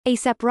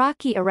A$AP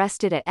Rocky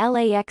arrested at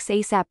LAX.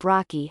 A$AP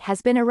Rocky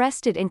has been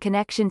arrested in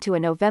connection to a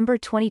November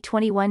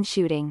 2021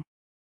 shooting.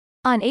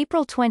 On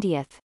April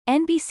 20,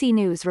 NBC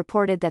News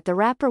reported that the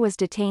rapper was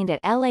detained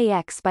at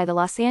LAX by the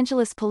Los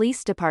Angeles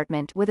Police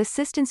Department with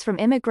assistance from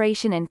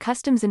Immigration and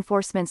Customs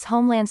Enforcement's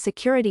Homeland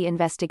Security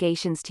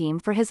Investigations Team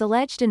for his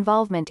alleged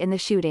involvement in the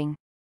shooting.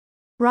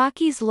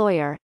 Rocky's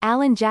lawyer,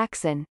 Alan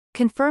Jackson,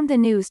 confirmed the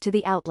news to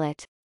the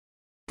outlet.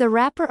 The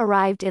rapper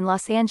arrived in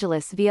Los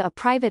Angeles via a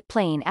private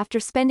plane after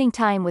spending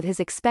time with his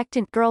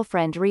expectant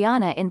girlfriend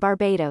Rihanna in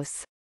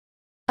Barbados.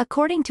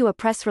 According to a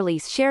press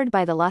release shared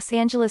by the Los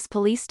Angeles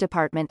Police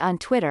Department on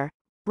Twitter,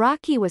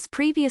 Rocky was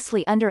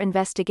previously under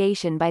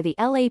investigation by the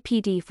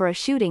LAPD for a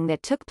shooting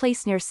that took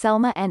place near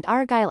Selma and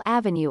Argyle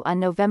Avenue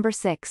on November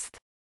 6.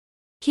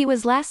 He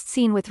was last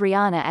seen with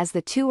Rihanna as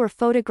the two were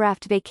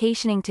photographed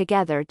vacationing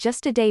together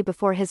just a day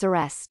before his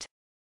arrest.